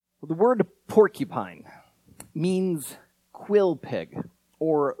Well, the word porcupine means quill pig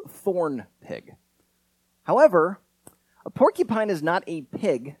or thorn pig. However, a porcupine is not a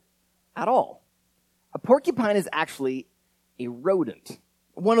pig at all. A porcupine is actually a rodent.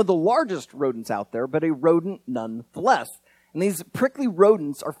 One of the largest rodents out there, but a rodent nonetheless. And these prickly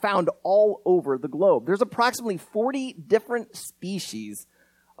rodents are found all over the globe. There's approximately 40 different species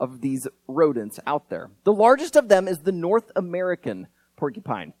of these rodents out there. The largest of them is the North American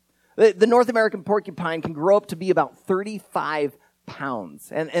porcupine. The North American porcupine can grow up to be about 35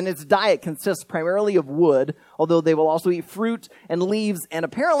 pounds. And its diet consists primarily of wood, although they will also eat fruit and leaves. And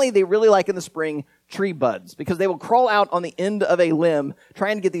apparently they really like in the spring tree buds, because they will crawl out on the end of a limb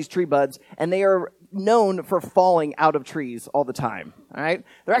trying to get these tree buds, and they are known for falling out of trees all the time. All right?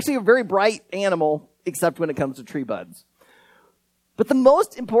 They're actually a very bright animal, except when it comes to tree buds. But the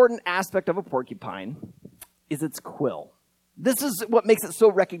most important aspect of a porcupine is its quill. This is what makes it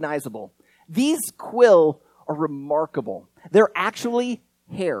so recognizable. These quill are remarkable. They're actually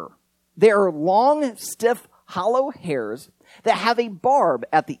hair. They are long, stiff, hollow hairs that have a barb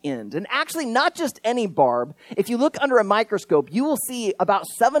at the end. And actually, not just any barb. If you look under a microscope, you will see about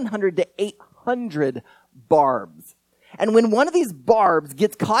 700 to 800 barbs. And when one of these barbs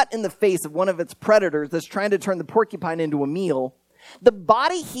gets caught in the face of one of its predators that's trying to turn the porcupine into a meal, the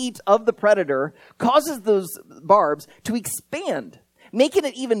body heat of the predator causes those barbs to expand, making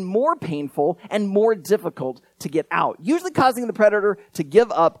it even more painful and more difficult to get out, usually causing the predator to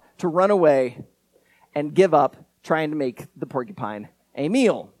give up, to run away, and give up trying to make the porcupine a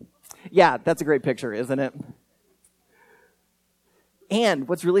meal. Yeah, that's a great picture, isn't it? And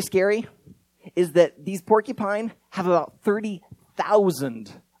what's really scary is that these porcupine have about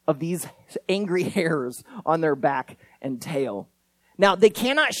 30,000 of these angry hairs on their back and tail. Now, they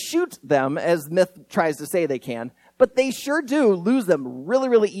cannot shoot them, as myth tries to say they can, but they sure do lose them really,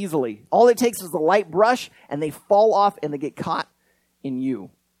 really easily. All it takes is a light brush, and they fall off, and they get caught in you.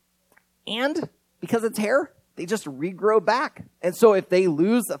 And because it's hair, they just regrow back. And so if they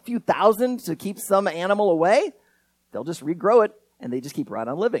lose a few thousand to keep some animal away, they'll just regrow it, and they just keep right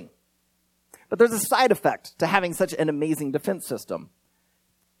on living. But there's a side effect to having such an amazing defense system.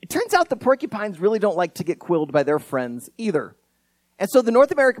 It turns out the porcupines really don't like to get quilled by their friends either. And so the North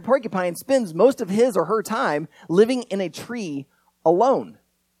American porcupine spends most of his or her time living in a tree alone.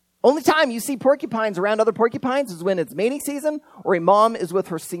 Only time you see porcupines around other porcupines is when it's mating season or a mom is with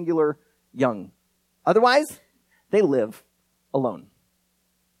her singular young. Otherwise, they live alone.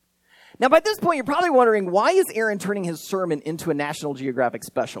 Now, by this point, you're probably wondering, why is Aaron turning his sermon into a National Geographic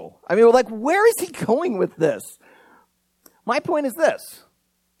special? I mean, like, where is he going with this? My point is this.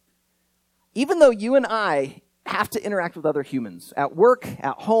 Even though you and I have to interact with other humans at work,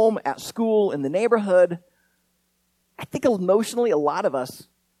 at home, at school, in the neighborhood, I think emotionally a lot of us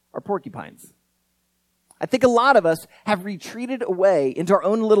are porcupines. I think a lot of us have retreated away into our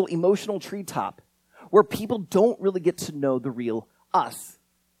own little emotional treetop where people don't really get to know the real us.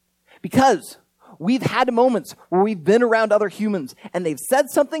 Because we've had moments where we've been around other humans and they've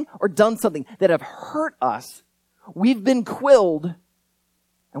said something or done something that have hurt us. We've been quilled,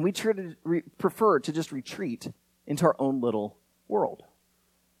 and we prefer to just retreat into our own little world.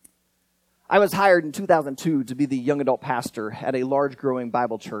 I was hired in 2002 to be the young adult pastor at a large growing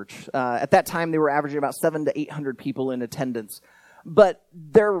Bible church. At that time, they were averaging about 700 to 800 people in attendance. But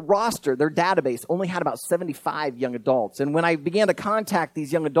their roster, their database, only had about 75 young adults. And when I began to contact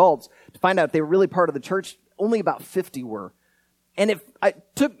these young adults to find out if they were really part of the church, only about 50 were. And I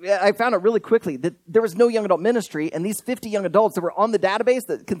found out really quickly that there was no young adult ministry, and these 50 young adults that were on the database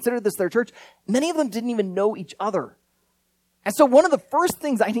that considered this their church, many of them didn't even know each other. And so one of the first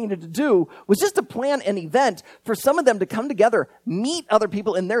things I needed to do was just to plan an event for some of them to come together, meet other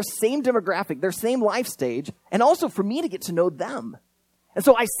people in their same demographic, their same life stage, and also for me to get to know them. And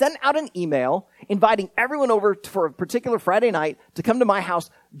so I sent out an email inviting everyone over for a particular Friday night to come to my house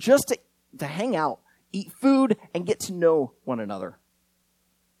just to hang out, eat food, and get to know one another.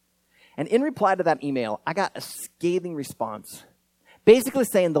 And in reply to that email, I got a scathing response, basically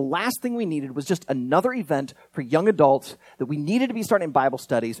saying the last thing we needed was just another event for young adults, that we needed to be starting Bible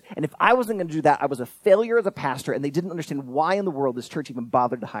studies, and if I wasn't going to do that, I was a failure as a pastor, and they didn't understand why in the world this church even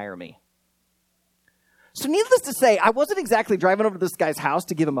bothered to hire me. So needless to say, I wasn't exactly driving over to this guy's house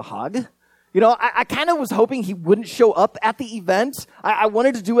to give him a hug. You know, I kind of was hoping he wouldn't show up at the event. I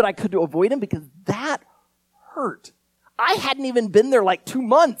wanted to do what I could to avoid him because that hurt. I hadn't even been there like 2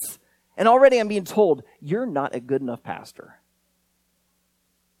 months, and already I'm being told, you're not a good enough pastor.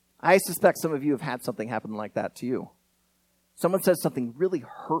 I suspect some of you have had something happen like that to you. Someone says something really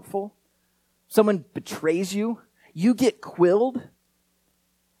hurtful. Someone betrays you. You get quilled.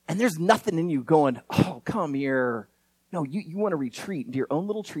 And there's nothing in you going, oh, come here. No, you want to retreat into your own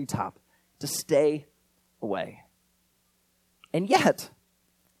little treetop to stay away. And yet,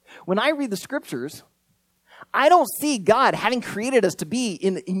 when I read the scriptures, I don't see God having created us to be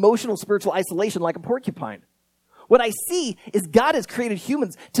in emotional, spiritual isolation like a porcupine. What I see is God has created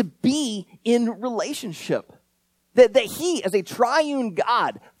humans to be in relationship. That he, as a triune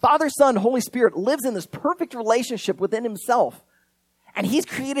God, Father, Son, Holy Spirit, lives in this perfect relationship within himself. And he's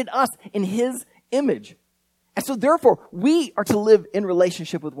created us in his image. And so therefore, we are to live in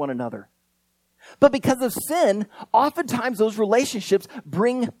relationship with one another. But because of sin, oftentimes those relationships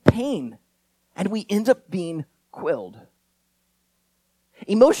bring pain. And we end up being quilled.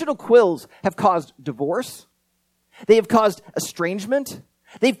 Emotional quills have caused divorce. They have caused estrangement.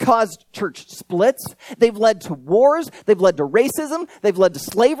 They've caused church splits. They've led to wars. They've led to racism. They've led to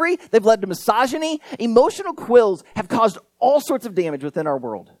slavery. They've led to misogyny. Emotional quills have caused all sorts of damage within our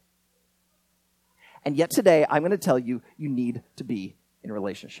world. And yet today, I'm going to tell you, you need to be in a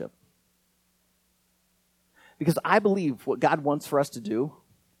relationship. Because I believe what God wants for us to do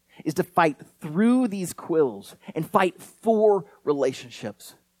is to fight through these quills and fight for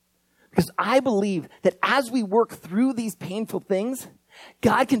relationships. Because I believe that as we work through these painful things,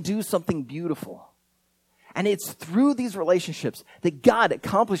 God can do something beautiful. And it's through these relationships that God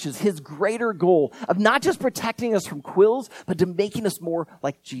accomplishes his greater goal of not just protecting us from quills, but to making us more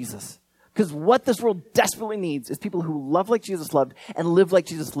like Jesus. Because what this world desperately needs is people who love like Jesus loved and live like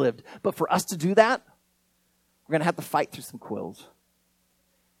Jesus lived. But for us to do that, we're going to have to fight through some quills.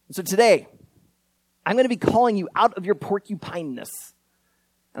 And so today, I'm going to be calling you out of your porcupineness.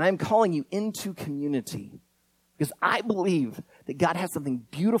 And I'm calling you into community. Because I believe that God has something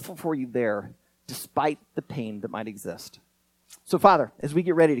beautiful for you there, despite the pain that might exist. So Father, as we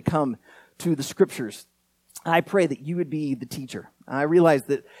get ready to come to the scriptures, I pray that you would be the teacher. I realize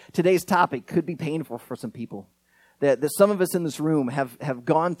that today's topic could be painful for some people. That some of us in this room have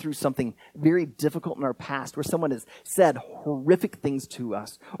gone through something very difficult in our past where someone has said horrific things to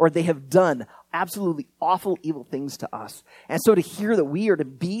us or they have done absolutely awful, evil things to us. And so to hear that we are to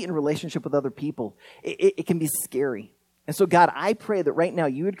be in relationship with other people, it can be scary. And so God, I pray that right now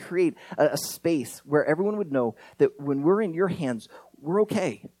you would create a space where everyone would know that when we're in your hands, we're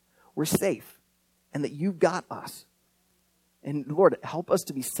okay, we're safe, and that you've got us. And Lord, help us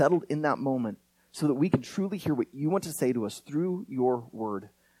to be settled in that moment, so that we can truly hear what you want to say to us through your word,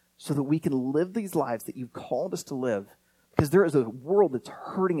 so that we can live these lives that you've called us to live. Because there is a world that's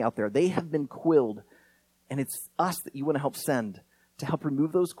hurting out there. They have been quilled, and it's us that you want to help send to help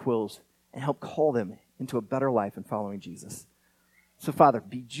remove those quills and help call them into a better life in following Jesus. So Father,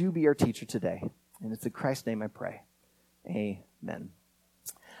 be you be our teacher today. And it's in Christ's name I pray. Amen.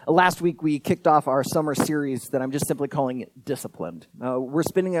 Last week, we kicked off our summer series that I'm just simply calling Disciplined. We're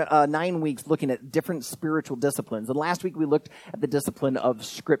spending 9 weeks looking at different spiritual disciplines. And last week, we looked at the discipline of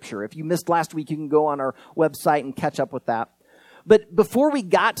Scripture. If you missed last week, you can go on our website and catch up with that. But before we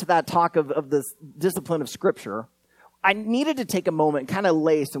got to that talk of this discipline of Scripture, I needed to take a moment and kind of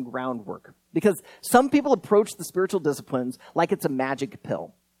lay some groundwork. Because some people approach the spiritual disciplines like it's a magic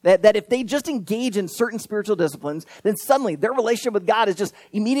pill. That if they just engage in certain spiritual disciplines, then suddenly their relationship with God is just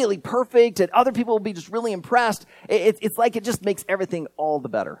immediately perfect and other people will be just really impressed. It's like it just makes everything all the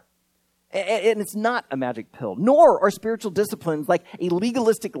better. And it's not a magic pill, nor are spiritual disciplines like a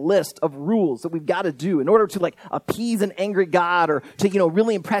legalistic list of rules that we've got to do in order to like appease an angry God or to,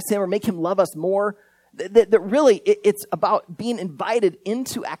 really impress him or make him love us more. That really, it's about being invited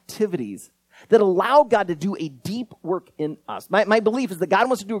into activities that allow God to do a deep work in us. My belief is that God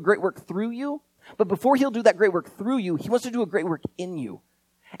wants to do a great work through you, but before he'll do that great work through you, he wants to do a great work in you.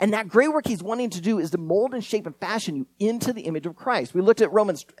 And that great work he's wanting to do is to mold and shape and fashion you into the image of Christ. We looked at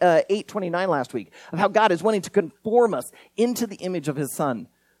Romans 8:29 last week of how God is wanting to conform us into the image of his Son.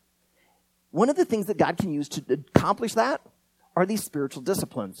 One of the things that God can use to accomplish that are these spiritual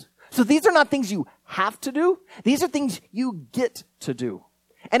disciplines. So these are not things you have to do. These are things you get to do.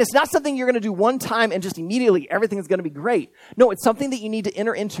 And it's not something you're going to do one time and just immediately everything is going to be great. No, it's something that you need to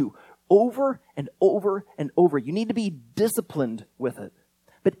enter into over and over and over. You need to be disciplined with it.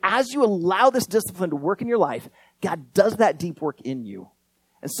 But as you allow this discipline to work in your life, God does that deep work in you.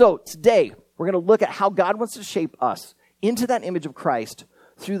 And so today, we're going to look at how God wants to shape us into that image of Christ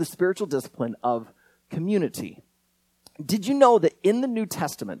through the spiritual discipline of community. Did you know that in the New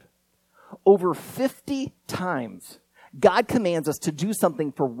Testament, over 50 times, God commands us to do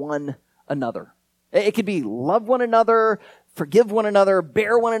something for one another. It could be love one another, forgive one another,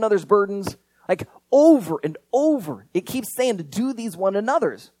 bear one another's burdens. Like over and over, it keeps saying to do these one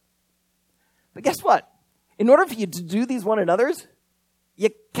another's. But guess what? In order for you to do these one another's, you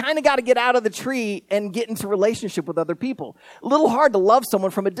kind of got to get out of the tree and get into relationship with other people. A little hard to love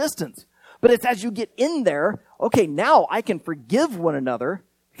someone from a distance. But it's as you get in there, okay, now I can forgive one another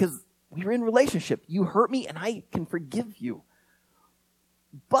because we're in relationship. You hurt me and I can forgive you.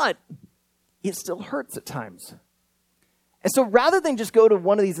 But it still hurts at times. And so rather than just go to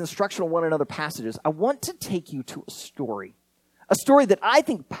one of these instructional one another passages, I want to take you to a story that I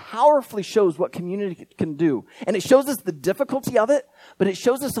think powerfully shows what community can do. And it shows us the difficulty of it, but it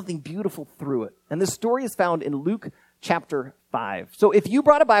shows us something beautiful through it. And this story is found in Luke chapter 5. So if you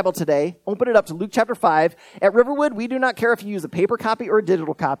brought a Bible today, open it up to Luke chapter 5. At Riverwood, we do not care if you use a paper copy or a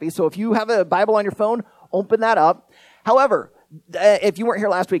digital copy. So if you have a Bible on your phone, open that up. However, if you weren't here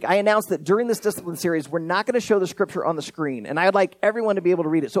last week, I announced that during this discipline series, we're not going to show the scripture on the screen. And I'd like everyone to be able to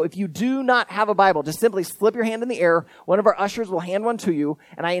read it. So if you do not have a Bible, just simply slip your hand in the air. One of our ushers will hand one to you.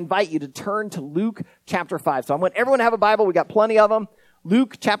 And I invite you to turn to Luke chapter 5. So I want everyone to have a Bible. We got plenty of them.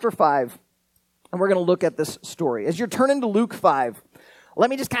 Luke chapter 5. And we're going to look at this story. As you're turning to Luke 5, let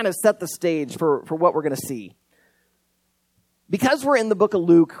me just kind of set the stage for what we're going to see. Because we're in the book of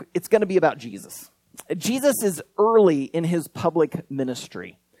Luke, it's going to be about Jesus. Jesus is early in his public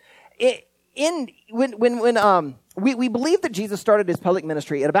ministry. We believe that Jesus started his public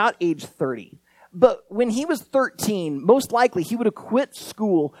ministry at about age 30. But when he was 13, most likely he would have quit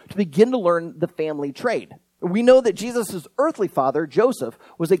school to begin to learn the family trade. We know that Jesus' earthly father, Joseph,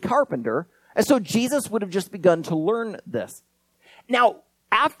 was a carpenter, and so Jesus would have just begun to learn this. Now,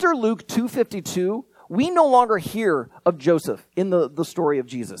 after Luke 2:52, we no longer hear of Joseph in the story of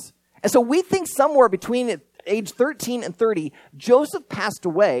Jesus. And so we think somewhere between age 13 and 30, Joseph passed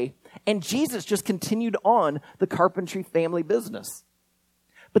away, and Jesus just continued on the carpentry family business.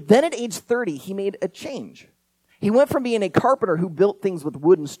 But then at age 30, he made a change. He went from being a carpenter who built things with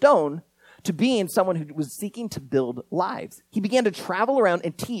wood and stone to being someone who was seeking to build lives. He began to travel around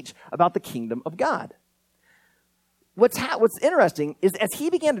and teach about the kingdom of God. What's interesting is as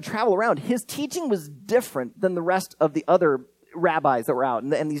he began to travel around, his teaching was different than the rest of the other rabbis that were out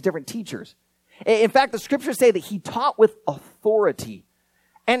and these different teachers. In fact, the scriptures say that he taught with authority.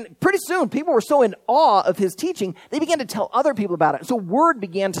 And pretty soon, people were so in awe of his teaching, they began to tell other people about it. So word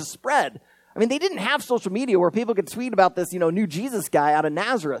began to spread. I mean, they didn't have social media where people could tweet about this, new Jesus guy out of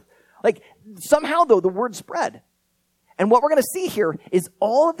Nazareth. Like, somehow, though, the word spread. And what we're going to see here is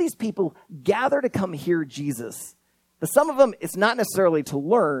all of these people gather to come hear Jesus. But some of them, it's not necessarily to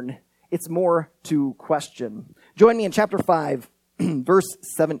learn, it's more to question. Join me in chapter 5, verse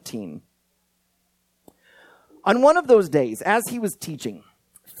 17. On one of those days, as he was teaching,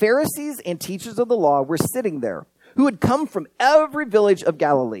 Pharisees and teachers of the law were sitting there, who had come from every village of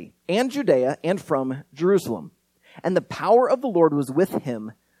Galilee and Judea and from Jerusalem. And the power of the Lord was with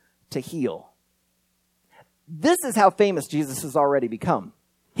him to heal. This is how famous Jesus has already become.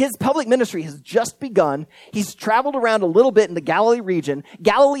 His public ministry has just begun. He's traveled around a little bit in the Galilee region.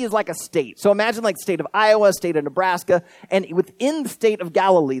 Galilee is like a state. So imagine like the state of Iowa, state of Nebraska, and within the state of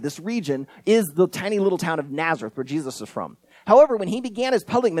Galilee, this region is the tiny little town of Nazareth where Jesus is from. However, when he began his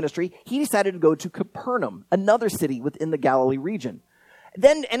public ministry, he decided to go to Capernaum, another city within the Galilee region.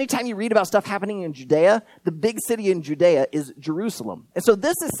 Then anytime you read about stuff happening in Judea, the big city in Judea is Jerusalem. And so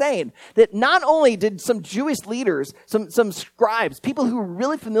this is saying that not only did some Jewish leaders, some scribes, people who were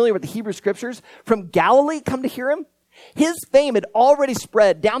really familiar with the Hebrew scriptures from Galilee come to hear him, his fame had already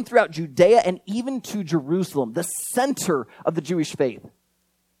spread down throughout Judea and even to Jerusalem, the center of the Jewish faith.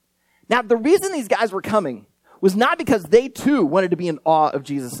 Now, the reason these guys were coming was not because they too wanted to be in awe of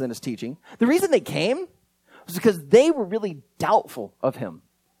Jesus and his teaching. The reason they came was because they were really doubtful of him.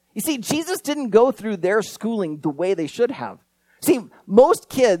 You see, Jesus didn't go through their schooling the way they should have. See, most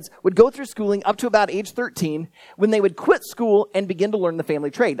kids would go through schooling up to about age 13 when they would quit school and begin to learn the family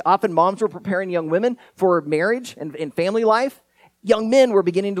trade. Often moms were preparing young women for marriage and family life. Young men were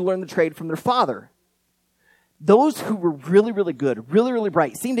beginning to learn the trade from their father. Those who were really, really good, really, really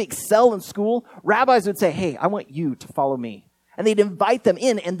bright, seemed to excel in school, rabbis would say, hey, I want you to follow me. And they'd invite them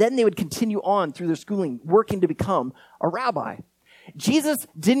in, and then they would continue on through their schooling, working to become a rabbi. Jesus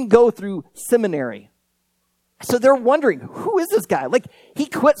didn't go through seminary. So they're wondering, who is this guy? Like, he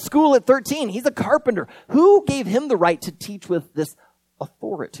quit school at 13. He's a carpenter. Who gave him the right to teach with this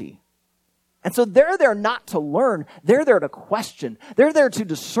authority? And so they're there not to learn. They're there to question. They're there to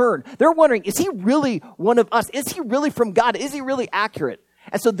discern. They're wondering, is he really one of us? Is he really from God? Is he really accurate?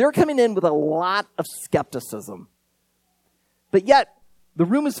 And so they're coming in with a lot of skepticism. But yet, the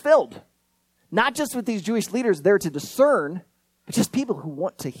room is filled. Not just with these Jewish leaders there to discern, but just people who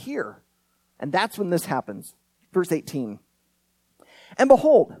want to hear. And that's when this happens. Verse 18. And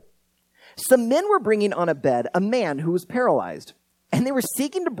behold, some men were bringing on a bed a man who was paralyzed. and they were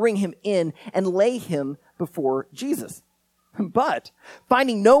seeking to bring him in and lay him before Jesus. But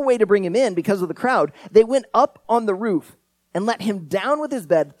finding no way to bring him in because of the crowd, they went up on the roof and let him down with his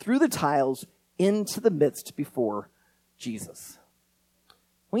bed through the tiles into the midst before Jesus.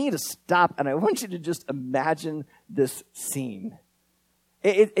 I want you to stop, and I want you to just imagine this scene.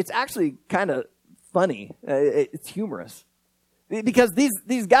 It's actually kind of funny. It's humorous. Because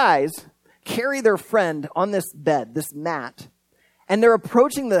these guys carry their friend on this bed, this mat, and they're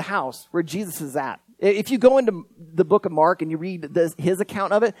approaching the house where Jesus is at. If you go into the book of Mark and you read his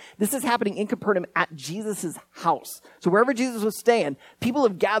account of it, this is happening in Capernaum at Jesus' house. So wherever Jesus was staying, people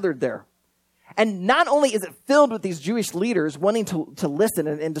have gathered there. And not only is it filled with these Jewish leaders wanting to listen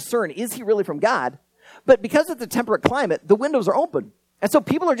and discern, is he really from God? But because it's a temperate climate, the windows are open. And so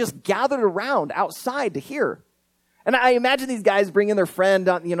people are just gathered around outside to hear. And I imagine these guys bringing their friend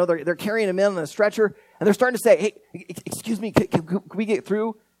on, they're carrying him in on a stretcher, and they're starting to say, hey, excuse me, can we get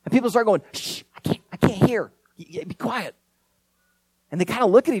through? And people start going, shh, I can't hear. Be quiet. And they kind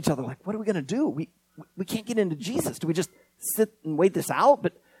of look at each other like, what are we going to do? We can't get into Jesus. Do we just sit and wait this out?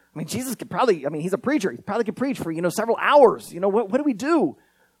 But, Jesus could probably, he's a preacher. He probably could preach for, several hours. What do we do?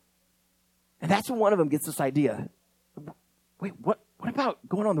 And that's when one of them gets this idea. Wait, what about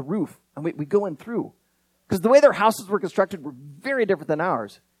going on the roof? And we go in through. Because the way their houses were constructed were very different than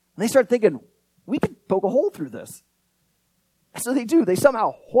ours. And they start thinking, we could poke a hole through this. And so they do. They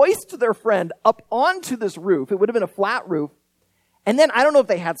somehow hoist their friend up onto this roof. It would have been a flat roof. And then I don't know if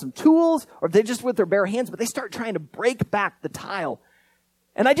they had some tools or if they just with their bare hands, but they start trying to break back the tile.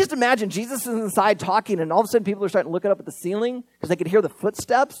 And I just imagine Jesus is inside talking, and all of a sudden people are starting to look up at the ceiling because they could hear the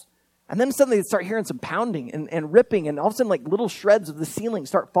footsteps. And then suddenly they start hearing some pounding and ripping, and all of a sudden like little shreds of the ceiling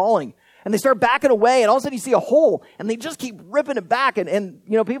start falling. And they start backing away, and all of a sudden you see a hole, and they just keep ripping it back, and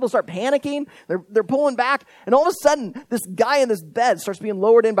people start panicking. They're pulling back, and all of a sudden, this guy in this bed starts being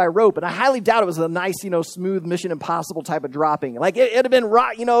lowered in by rope, and I highly doubt it was a nice, smooth Mission Impossible type of dropping. Like, it'd have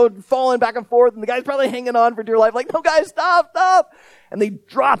been, falling back and forth, and the guy's probably hanging on for dear life, like, no, guys, stop. And they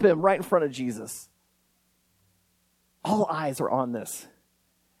drop him right in front of Jesus. All eyes are on this.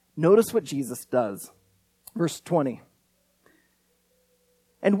 Notice what Jesus does. Verse 20.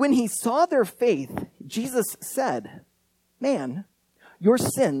 And when he saw their faith, Jesus said, man, your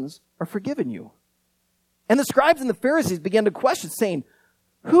sins are forgiven you. And the scribes and the Pharisees began to question, saying,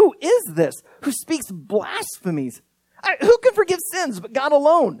 who is this who speaks blasphemies? Who can forgive sins but God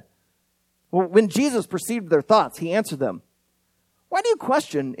alone? Well, when Jesus perceived their thoughts, he answered them, why do you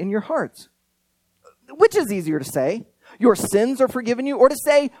question in your hearts? Which is easier to say, your sins are forgiven you, or to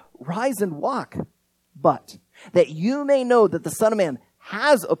say, rise and walk? But that you may know that the Son of Man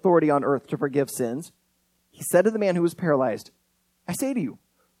has authority on earth to forgive sins, he said to the man who was paralyzed, I say to you,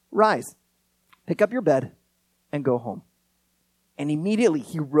 rise, pick up your bed, and go home. And immediately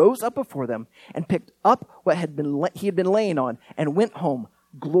he rose up before them and picked up what he had been laying on and went home,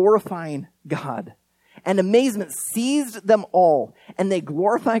 glorifying God. And amazement seized them all, and they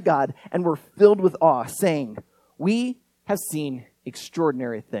glorified God and were filled with awe, saying, we have seen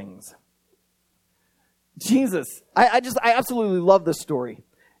extraordinary things. Jesus, I absolutely love this story.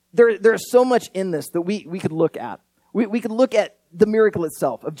 There's so much in this that we could look at. We could look at the miracle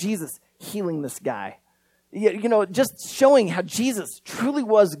itself of Jesus healing this guy. Just showing how Jesus truly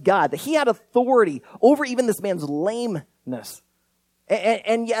was God, that he had authority over even this man's lameness.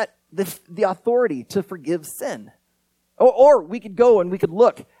 And yet the authority to forgive sin. Or we could go and we could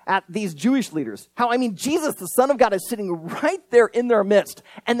look at these Jewish leaders. How, Jesus, the Son of God, is sitting right there in their midst,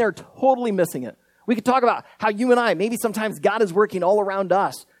 and they're totally missing it. We could talk about how you and I, maybe sometimes God is working all around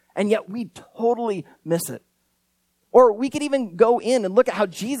us, and yet we totally miss it. Or we could even go in and look at how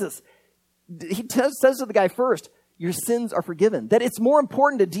Jesus, he says to the guy first, your sins are forgiven. That it's more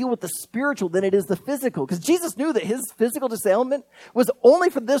important to deal with the spiritual than it is the physical. Because Jesus knew that his physical disablement was only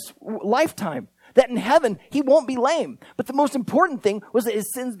for this lifetime. That in heaven, he won't be lame. But the most important thing was that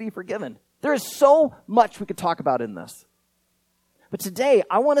his sins be forgiven. There is so much we could talk about in this. But today,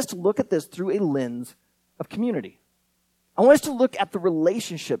 I want us to look at this through a lens of community. I want us to look at the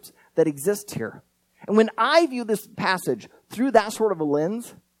relationships that exist here. And when I view this passage through that sort of a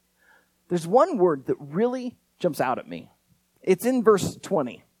lens, there's one word that really jumps out at me. It's in verse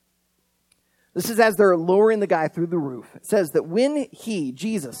 20. This is as they're lowering the guy through the roof. It says that when he,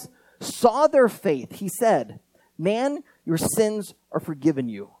 Jesus, saw their faith, he said, man, your sins are forgiven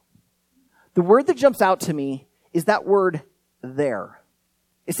you. The word that jumps out to me is that word there.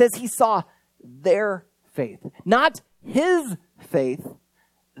 It says he saw their faith. Not his faith,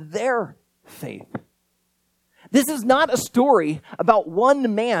 their faith. This is not a story about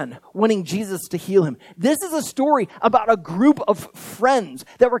one man wanting Jesus to heal him. This is a story about a group of friends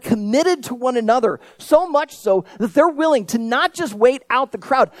that were committed to one another, so much so that they're willing to not just wait out the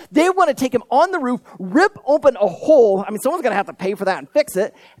crowd. They want to take him on the roof, rip open a hole. I mean, someone's going to have to pay for that and fix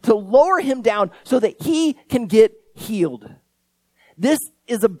it, to lower him down so that he can get healed. This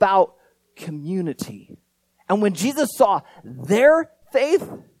is about community. And when Jesus saw their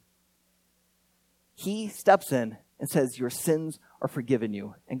faith, he steps in and says, your sins are forgiven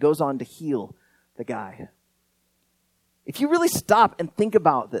you, and goes on to heal the guy. If you really stop and think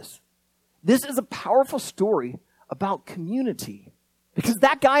about this, this is a powerful story about community. Because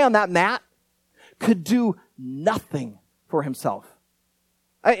that guy on that mat could do nothing for himself.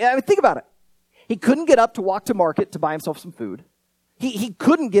 I mean, think about it. He couldn't get up to walk to market to buy himself some food. He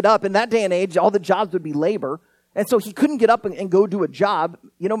couldn't get up. In that day and age, all the jobs would be labor. And so he couldn't get up and go do a job.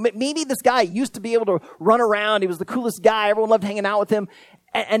 You know, maybe this guy used to be able to run around. He was the coolest guy. Everyone loved hanging out with him.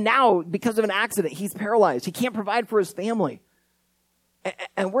 And now, because of an accident, he's paralyzed. He can't provide for his family.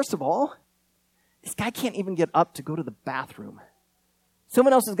 And worst of all, this guy can't even get up to go to the bathroom.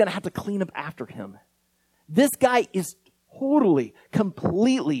 Someone else is going to have to clean up after him. This guy is totally,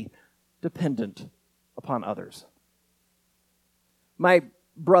 completely dependent upon others. My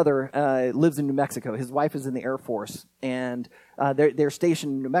brother lives in New Mexico. His wife is in the Air Force, and they're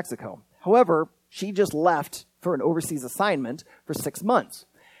stationed in New Mexico. However, she just left for an overseas assignment for 6 months.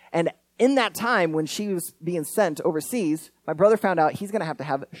 And in that time, when she was being sent overseas, my brother found out he's going to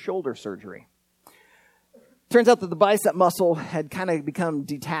have shoulder surgery. Turns out that the bicep muscle had kind of become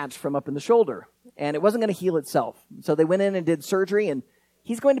detached from up in the shoulder, and it wasn't going to heal itself. So they went in and did surgery, and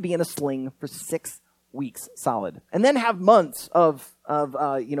he's going to be in a sling for 6 weeks solid, and then have months of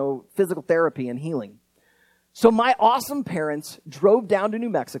physical therapy and healing. So my awesome parents drove down to New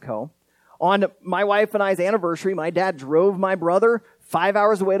Mexico. On my wife and I's anniversary, my dad drove my brother 5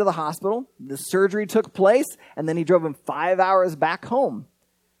 hours away to the hospital. The surgery took place, and then he drove him 5 hours back home.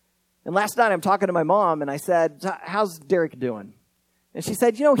 And last night I'm talking to my mom, and I said, how's Derek doing? And she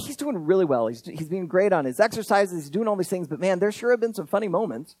said, he's doing really well. He's being great on his exercises. He's doing all these things, but man, there sure have been some funny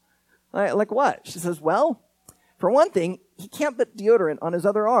moments. Like what? She says, well, for one thing, he can't put deodorant on his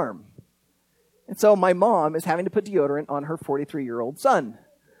other arm. And so my mom is having to put deodorant on her 43-year-old son.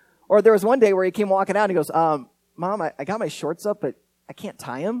 Or there was one day where he came walking out and he goes, Mom, I got my shorts up, but I can't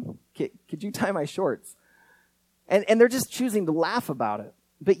tie them. Could you tie my shorts? And they're just choosing to laugh about it.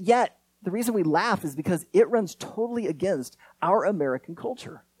 But yet, the reason we laugh is because it runs totally against our American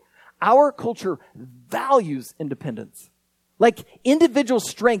culture. Our culture values independence. Like individual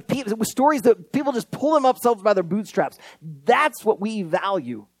strength, with stories that people just pull themselves by their bootstraps. That's what we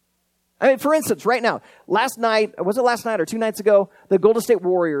value. I mean, for instance, right now, was it last night or 2 nights ago, the Golden State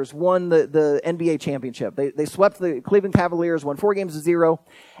Warriors won the NBA championship. They swept the Cleveland Cavaliers, won 4-0.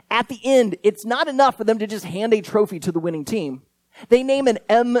 At the end, it's not enough for them to just hand a trophy to the winning team. They name an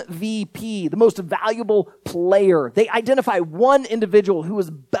MVP, the most valuable player. They identify one individual who is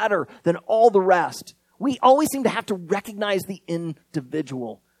better than all the rest. We always seem to have to recognize the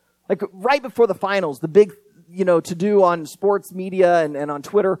individual. Like right before the finals, the big, to-do on sports media and on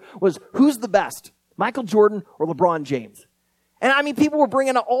Twitter was, who's the best, Michael Jordan or LeBron James? And I mean, people were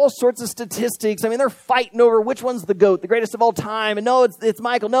bringing out all sorts of statistics. I mean, they're fighting over which one's the GOAT, the greatest of all time. And no, it's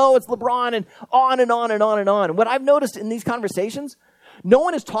Michael. No, it's LeBron, and on and on and on and on. And what I've noticed in these conversations, no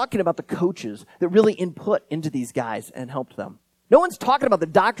one is talking about the coaches that really input into these guys and helped them. No one's talking about the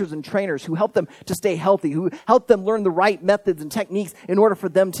doctors and trainers who help them to stay healthy, who help them learn the right methods and techniques in order for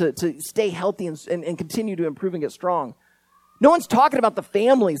them to stay healthy and continue to improve and get strong. No one's talking about the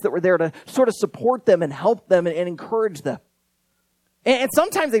families that were there to sort of support them and help them and encourage them. And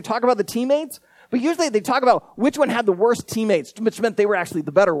sometimes they talk about the teammates, but usually they talk about which one had the worst teammates, which meant they were actually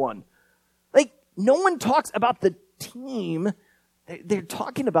the better one. Like, no one talks about the team. They're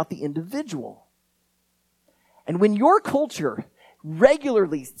talking about the individual. And when your culture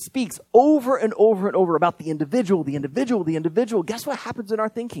regularly speaks over and over and over about the individual, guess what happens in our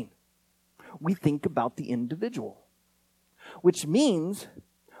thinking? We think about the individual, which means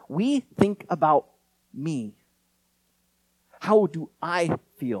we think about me. How do I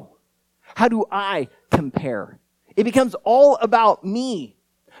feel? How do I compare? It becomes all about me.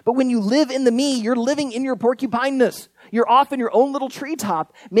 But when you live in the me, you're living in your porcupineness. You're off in your own little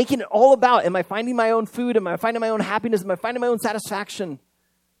treetop, making it all about, am I finding my own food? Am I finding my own happiness? Am I finding my own satisfaction?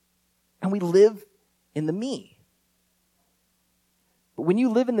 And we live in the me. But when you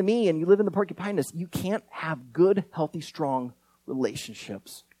live in the me and you live in the porcupineness, you can't have good, healthy, strong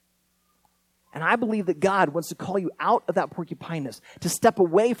relationships. And I believe that God wants to call you out of that porcupineness, to step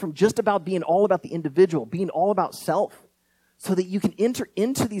away from just about being all about the individual, being all about self, so that you can enter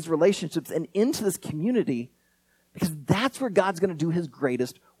into these relationships and into this community, because that's where God's going to do his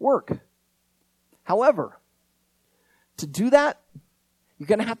greatest work. However, to do that, you're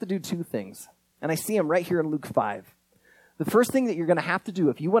going to have to do two things. And I see them right here in Luke 5. The first thing that you're going to have to do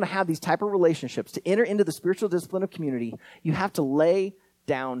if you want to have these type of relationships, to enter into the spiritual discipline of community, you have to lay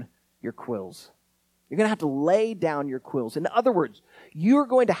down your quills. You're going to have to lay down your quills. In other words, you're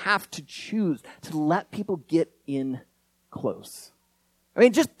going to have to choose to let people get in close. I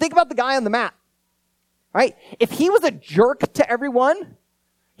mean, just think about the guy on the mat, right? If he was a jerk to everyone,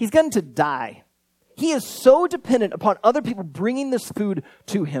 he's going to die. He is so dependent upon other people bringing this food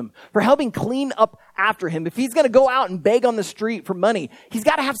to him, for helping clean up after him. If he's going to go out and beg on the street for money, he's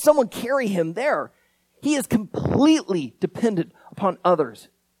got to have someone carry him there. He is completely dependent upon others.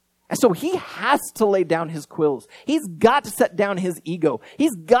 And so he has to lay down his quills. He's got to set down his ego.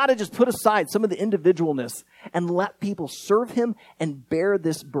 He's got to just put aside some of the individualness and let people serve him and bear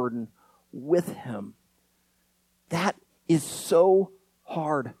this burden with him. That is so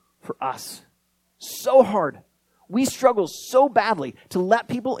hard for us. So hard. We struggle so badly to let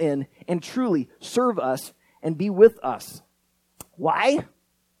people in and truly serve us and be with us. Why?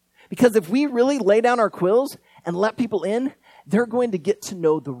 Because if we really lay down our quills and let people in, they're going to get to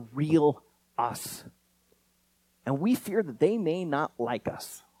know the real us. And we fear that they may not like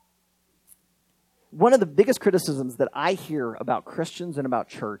us. One of the biggest criticisms that I hear about Christians and about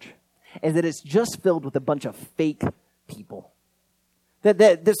church is that it's just filled with a bunch of fake people.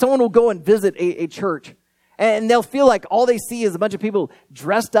 That someone will go and visit a church, and they'll feel like all they see is a bunch of people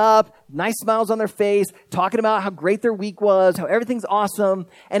dressed up, nice smiles on their face, talking about how great their week was, how everything's awesome.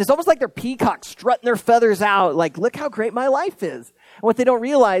 And it's almost like they're peacocks strutting their feathers out, like, look how great my life is. And what they don't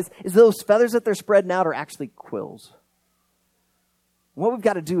realize is those feathers that they're spreading out are actually quills. What we've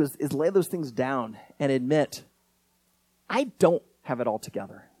got to do is lay those things down and admit, I don't have it all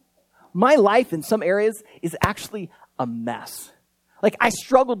together. My life in some areas is actually a mess. Like, I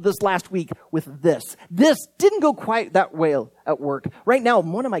struggled this last week with this. This didn't go quite that well at work. Right now,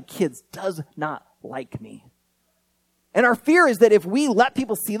 one of my kids does not like me. And our fear is that if we let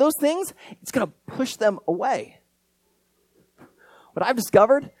people see those things, it's going to push them away. What I've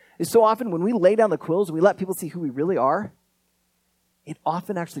discovered is so often when we lay down the quills and we let people see who we really are, it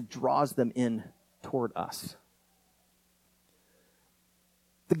often actually draws them in toward us.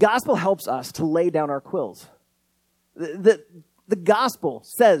 The gospel helps us to lay down our quills. The gospel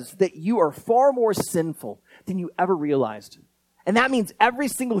says that you are far more sinful than you ever realized. And that means every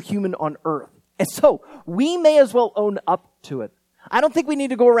single human on earth. And so we may as well own up to it. I don't think we need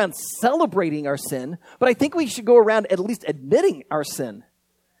to go around celebrating our sin, but I think we should go around at least admitting our sin.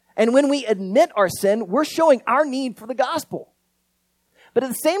 And when we admit our sin, we're showing our need for the gospel. But at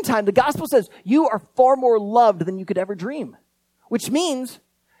the same time, the gospel says you are far more loved than you could ever dream, which means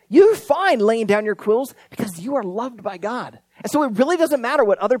you're fine laying down your quills because you are loved by God. And so it really doesn't matter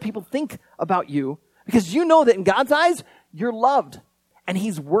what other people think about you, because you know that in God's eyes, you're loved. And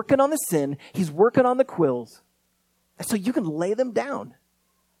he's working on the sin. He's working on the quills. And so you can lay them down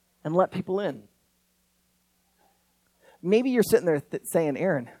and let people in. Maybe you're sitting there saying,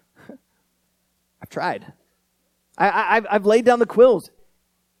 Aaron, I've tried. I've laid down the quills,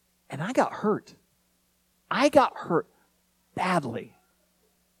 and I got hurt. I got hurt badly.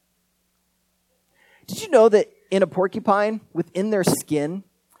 Did you know that in a porcupine, within their skin,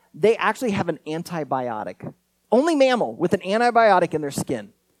 they actually have an antibiotic? Only mammal with an antibiotic in their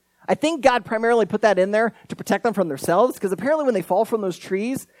skin. I think God primarily put that in there to protect them from themselves, because apparently when they fall from those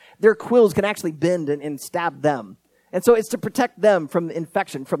trees, their quills can actually bend and stab them. And so it's to protect them from the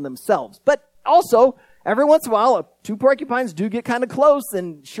infection from themselves. But also, every once in a while, two porcupines do get kind of close,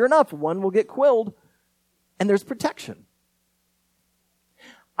 and sure enough, one will get quilled, and there's protection.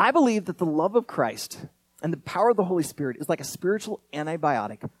 I believe that the love of Christ and the power of the Holy Spirit is like a spiritual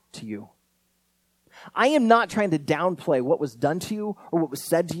antibiotic to you. I am not trying to downplay what was done to you or what was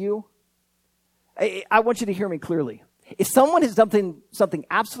said to you. I want you to hear me clearly. If someone has done something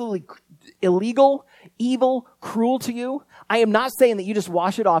absolutely illegal, evil, cruel to you, I am not saying that you just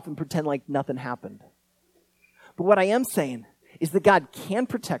wash it off and pretend like nothing happened. But what I am saying is that God can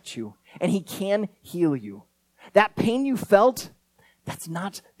protect you and he can heal you. That pain you felt, that's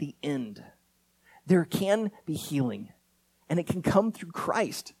not the end. There can be healing, and it can come through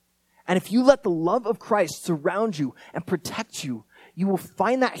Christ. And if you let the love of Christ surround you and protect you, you will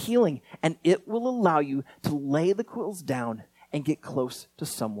find that healing, and it will allow you to lay the quills down and get close to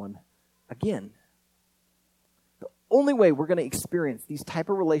someone again. The only way we're going to experience these type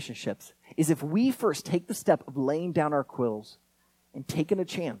of relationships is if we first take the step of laying down our quills and taking a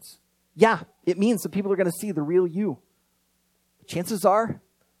chance. Yeah, it means that people are going to see the real you. Chances are,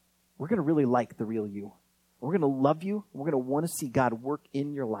 we're going to really like the real you. We're going to love you. We're going to want to see God work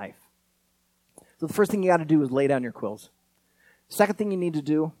in your life. So the first thing you got to do is lay down your quills. Second thing you need to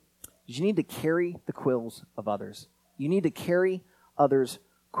do is you need to carry the quills of others. You need to carry others'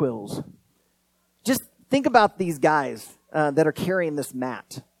 quills. Just think about these guys that are carrying this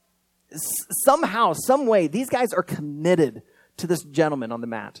mat. Somehow, some way, these guys are committed to this gentleman on the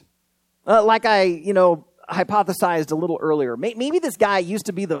mat. Like I hypothesized a little earlier. Maybe this guy used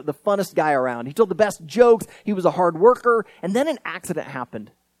to be the funnest guy around. He told the best jokes. He was a hard worker. And then an accident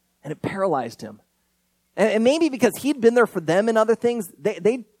happened, and it paralyzed him. And maybe because he'd been there for them and other things,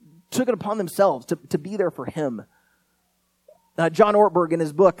 they took it upon themselves to be there for him. John Ortberg, in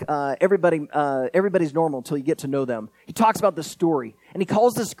his book, Everybody's Normal Until You Get to Know Them, he talks about this story, and he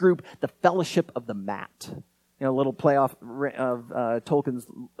calls this group the Fellowship of the Mat. A little playoff of Tolkien's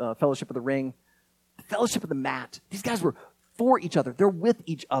Fellowship of the Ring. The Fellowship of the Mat. These guys were for each other. They're with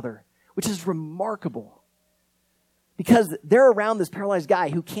each other, which is remarkable. Because they're around this paralyzed guy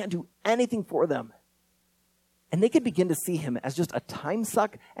who can't do anything for them. And they could begin to see him as just a time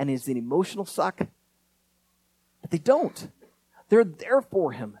suck and as an emotional suck. But they don't. They're there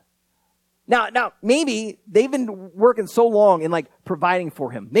for him. Now, maybe they've been working so long in providing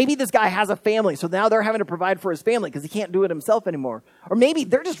for him. Maybe this guy has a family, so now they're having to provide for his family because he can't do it himself anymore. Or maybe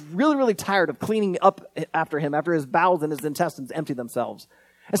they're just really, really tired of cleaning up after him, after his bowels and his intestines empty themselves.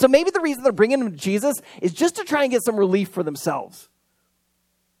 And so maybe the reason they're bringing him to Jesus is just to try and get some relief for themselves.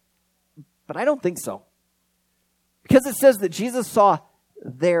 But I don't think so. Because it says that Jesus saw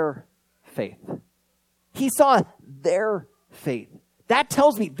their faith. He saw their faith. That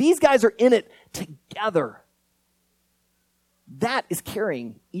tells me these guys are in it together. That is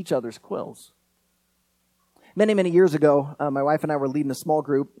carrying each other's quills. Many, many years ago, my wife and I were leading a small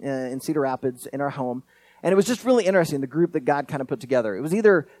group in Cedar Rapids in our home. And it was just really interesting, the group that God kind of put together. It was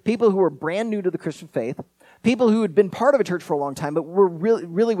either people who were brand new to the Christian faith, people who had been part of a church for a long time, but were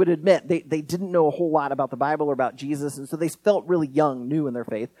really would admit they didn't know a whole lot about the Bible or about Jesus, and so they felt really young, new in their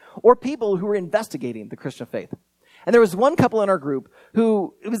faith, or people who were investigating the Christian faith. And there was one couple in our group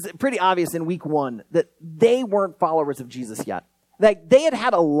who, it was pretty obvious in week one that they weren't followers of Jesus yet. They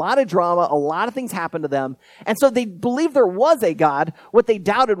had a lot of drama, a lot of things happened to them, and so they believed there was a God. What they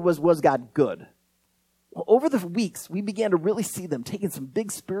doubted was God good? Well, over the weeks, we began to really see them taking some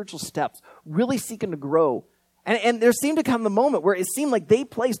big spiritual steps, really seeking to grow. And there seemed to come a moment where it seemed like they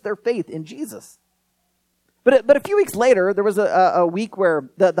placed their faith in Jesus. But a few weeks later, there was a week where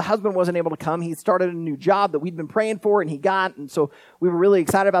the husband wasn't able to come. He started a new job that we'd been praying for, and he got. And so we were really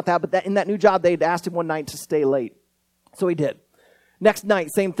excited about that. But in that new job, they'd asked him one night to stay late. So he did. Next night,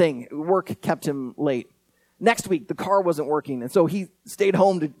 same thing. Work kept him late. Next week, the car wasn't working, and so he stayed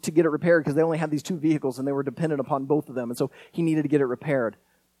home to get it repaired because they only had these two vehicles, and they were dependent upon both of them, and so he needed to get it repaired.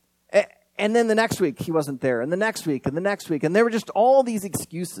 And then the next week, he wasn't there, and the next week, and the next week, and there were just all these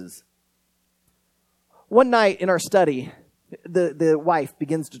excuses. One night in our study, the wife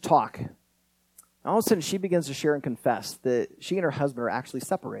begins to talk. And all of a sudden, she begins to share and confess that she and her husband are actually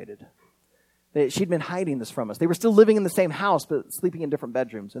separated. That she'd been hiding this from us. They were still living in the same house, but sleeping in different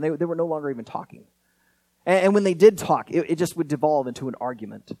bedrooms, and they were no longer even talking. And when they did talk, it just would devolve into an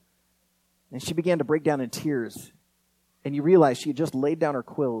argument. And she began to break down in tears. And you realize she had just laid down her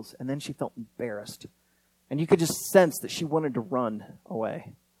quills, and then she felt embarrassed. And you could just sense that she wanted to run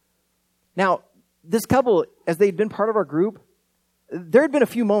away. Now, this couple, as they'd been part of our group, there had been a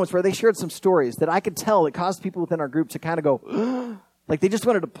few moments where they shared some stories that I could tell it caused people within our group to kind of go, like they just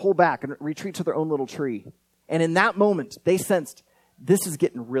wanted to pull back and retreat to their own little tree. And in that moment, they sensed, this is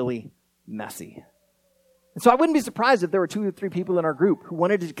getting really messy. And so I wouldn't be surprised if there were 2 or 3 people in our group who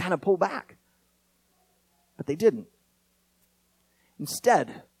wanted to kind of pull back. But they didn't.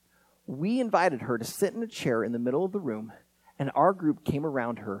 Instead, we invited her to sit in a chair in the middle of the room, and our group came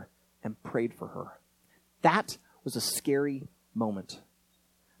around her and prayed for her. That was a scary moment.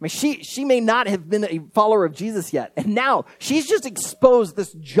 I mean, she may not have been a follower of Jesus yet, and now she's just exposed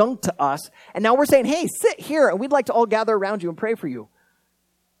this junk to us, and now we're saying, hey, sit here, and we'd like to all gather around you and pray for you.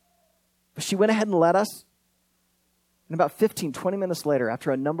 But she went ahead and let us. And about 15, 20 minutes later,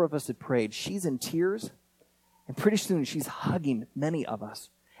 after a number of us had prayed, she's in tears, and pretty soon she's hugging many of us.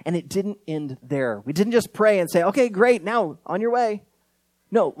 And it didn't end there. We didn't just pray and say, okay, great, now on your way.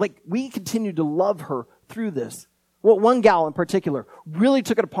 No, we continued to love her through this. Well, one gal in particular really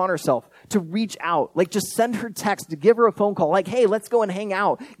took it upon herself to reach out, just send her text, to give her a phone call, hey, let's go and hang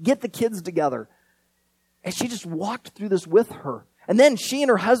out, get the kids together. And she just walked through this with her. And then she and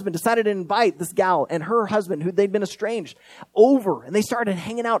her husband decided to invite this gal and her husband, who they'd been estranged, over. And they started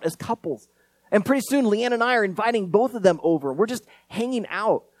hanging out as couples. And pretty soon, Leanne and I are inviting both of them over. We're just hanging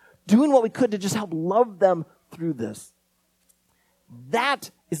out, doing what we could to just help love them through this. That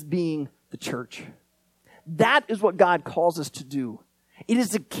is being the church. That is what God calls us to do. It is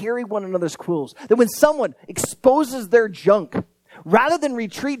to carry one another's quills. That when someone exposes their junk, rather than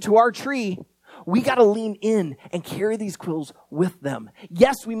retreat to our tree, we got to lean in and carry these quills with them.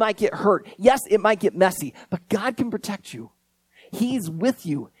 Yes, we might get hurt. Yes, it might get messy, but God can protect you. He's with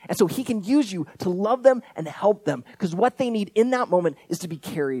you. And so he can use you to love them and help them, because what they need in that moment is to be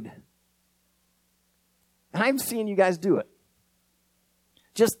carried. And I'm seeing you guys do it.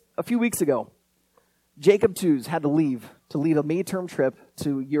 Just a few weeks ago, Jacob Tews had to leave to lead a May-term trip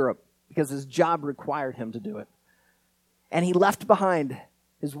to Europe because his job required him to do it. And he left behind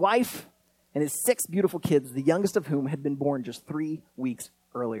his wife and his 6 beautiful kids, the youngest of whom had been born just 3 weeks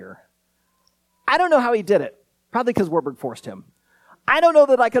earlier. I don't know how he did it. Probably because Warburg forced him. I don't know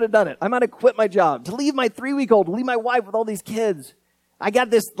that I could have done it. I might have quit my job to leave my 3-week-old, to leave my wife with all these kids. I got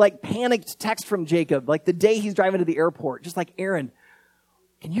this panicked text from Jacob, the day he's driving to the airport, just like, Aaron,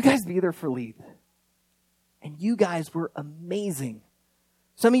 can you guys be there for Leith? And you guys were amazing.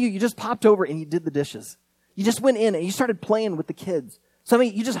 Some of you just popped over and you did the dishes. You just went in and you started playing with the kids. Some of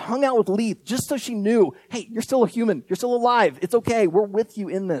you just hung out with Leith just so she knew, hey, you're still a human. You're still alive. It's okay. We're with you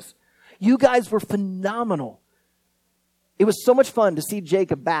in this. You guys were phenomenal. It was so much fun to see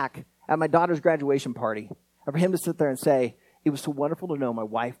Jacob back at my daughter's graduation party, and for him to sit there and say, it was so wonderful to know my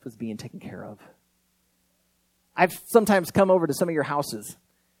wife was being taken care of. I've sometimes come over to some of your houses,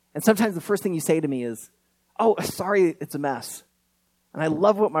 and sometimes the first thing you say to me is, oh, sorry, it's a mess. And I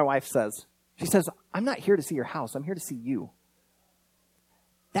love what my wife says. She says, I'm not here to see your house. I'm here to see you.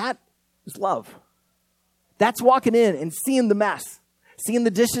 That is love. That's walking in and seeing the mess. Seeing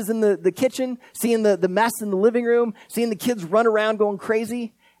the dishes in the kitchen, seeing the mess in the living room, seeing the kids run around going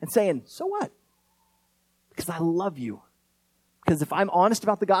crazy, and saying, so what? Because I love you. Because if I'm honest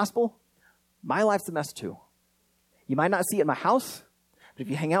about the gospel, my life's a mess too. You might not see it in my house, but if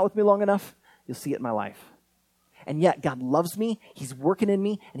you hang out with me long enough, you'll see it in my life. And yet, God loves me, he's working in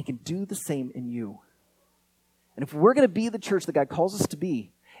me, and he can do the same in you. And if we're going to be the church that God calls us to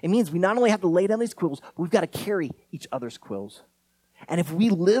be, it means we not only have to lay down these quills, but we've got to carry each other's quills. And if we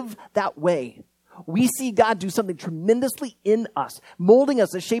live that way, we see God do something tremendously in us, molding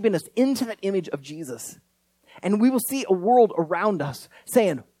us and shaping us into that image of Jesus. And we will see a world around us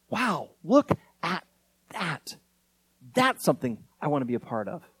saying, wow, look at that. That's something I want to be a part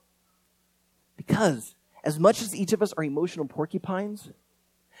of. Because as much as each of us are emotional porcupines,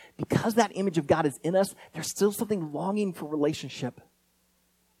 because that image of God is in us, there's still something longing for relationship.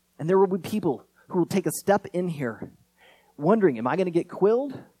 And there will be people who will take a step in here wondering, am I going to get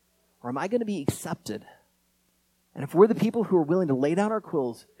quilled or am I going to be accepted? And if we're the people who are willing to lay down our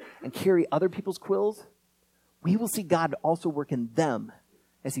quills and carry other people's quills, we will see God also work in them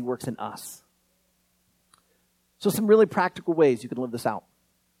as he works in us. So some really practical ways you can live this out.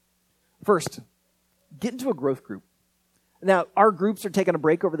 First, get into a growth group. Now, our groups are taking a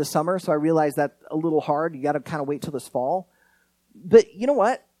break over the summer, so I realize that's a little hard. You got to kind of wait till this fall. But you know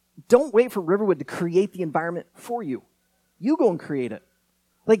what? Don't wait for Riverwood to create the environment for you. You go and create it.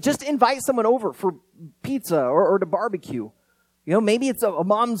 Just invite someone over for pizza or to barbecue. Maybe it's a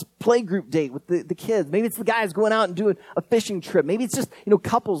mom's play group date with the kids. Maybe it's the guys going out and doing a fishing trip. Maybe it's just,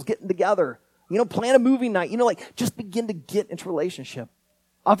 couples getting together. Plan a movie night. Just begin to get into a relationship.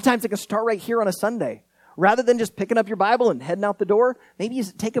 Oftentimes it can start right here on a Sunday. Rather than just picking up your Bible and heading out the door, maybe you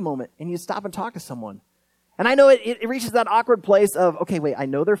take a moment and you stop and talk to someone. And I know it reaches that awkward place of, okay, wait, I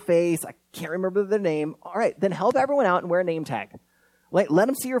know their face. I can't remember their name. All right, then help everyone out and wear a name tag. Let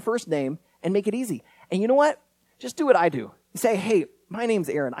them see your first name and make it easy. And you know what? Just do what I do. You say, hey, my name's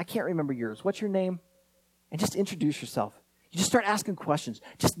Aaron. I can't remember yours. What's your name? And just introduce yourself. You just start asking questions.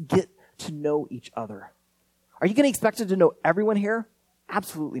 Just get to know each other. Are you going to expect to know everyone here?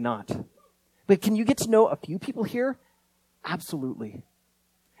 Absolutely not. But can you get to know a few people here? Absolutely.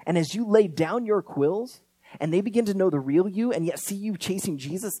 And as you lay down your quills and they begin to know the real you and yet see you chasing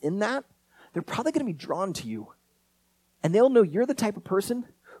Jesus in that, they're probably going to be drawn to you. And they'll know you're the type of person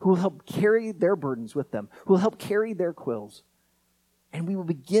who will help carry their burdens with them, who will help carry their quills. And we will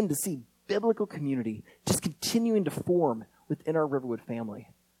begin to see biblical community just continuing to form within our Riverwood family.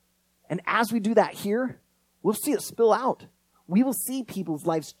 And as we do that here, we'll see it spill out. We will see people's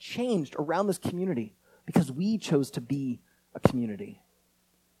lives changed around this community because we chose to be a community.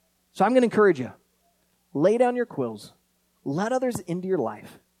 So I'm going to encourage you, lay down your quills, let others into your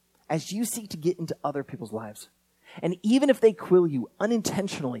life, as you seek to get into other people's lives. And even if they quill you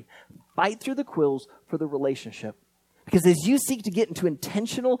unintentionally, fight through the quills for the relationship. Because as you seek to get into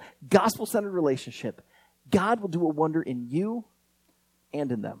intentional, gospel-centered relationship, God will do a wonder in you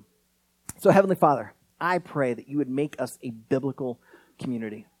and in them. So Heavenly Father, I pray that you would make us a biblical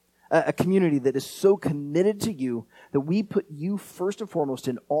community. A community that is so committed to you that we put you first and foremost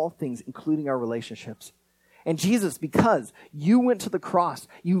in all things, including our relationships. And Jesus, because you went to the cross,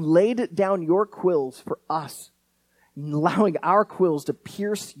 you laid down your quills for us, allowing our quills to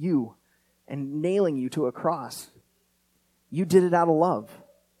pierce you and nailing you to a cross. You did it out of love.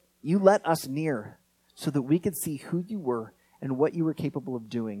 You let us near so that we could see who you were and what you were capable of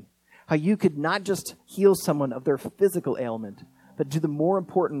doing. How you could not just heal someone of their physical ailment, but do the more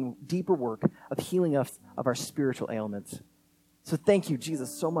important, deeper work of healing us of our spiritual ailments. So thank you,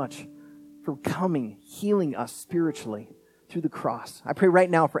 Jesus, so much for coming, healing us spiritually through the cross. I pray right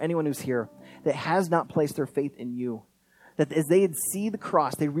now for anyone who's here that has not placed their faith in you, that as they see the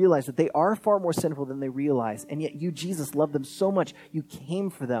cross, they realize that they are far more sinful than they realize, and yet you, Jesus, love them so much. You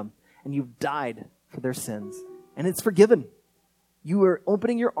came for them, and you've died for their sins, and it's forgiven. You are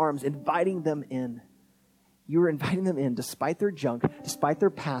opening your arms, inviting them in. You are inviting them in despite their junk, despite their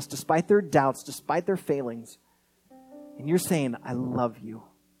past, despite their doubts, despite their failings. And you're saying, I love you.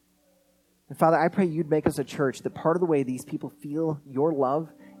 And Father, I pray you'd make us a church that part of the way these people feel your love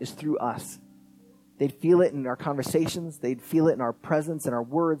is through us. They'd feel it in our conversations. They'd feel it in our presence and our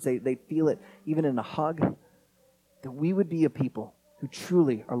words. They'd feel it even in a hug. That we would be a people who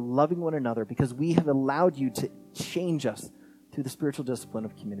truly are loving one another because we have allowed you to change us through the spiritual discipline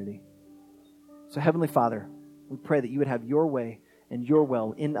of community. So Heavenly Father, we pray that you would have your way and your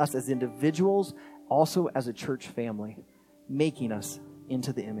will in us as individuals, also as a church family, making us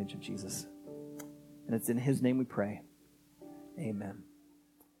into the image of Jesus. And it's in his name we pray. Amen.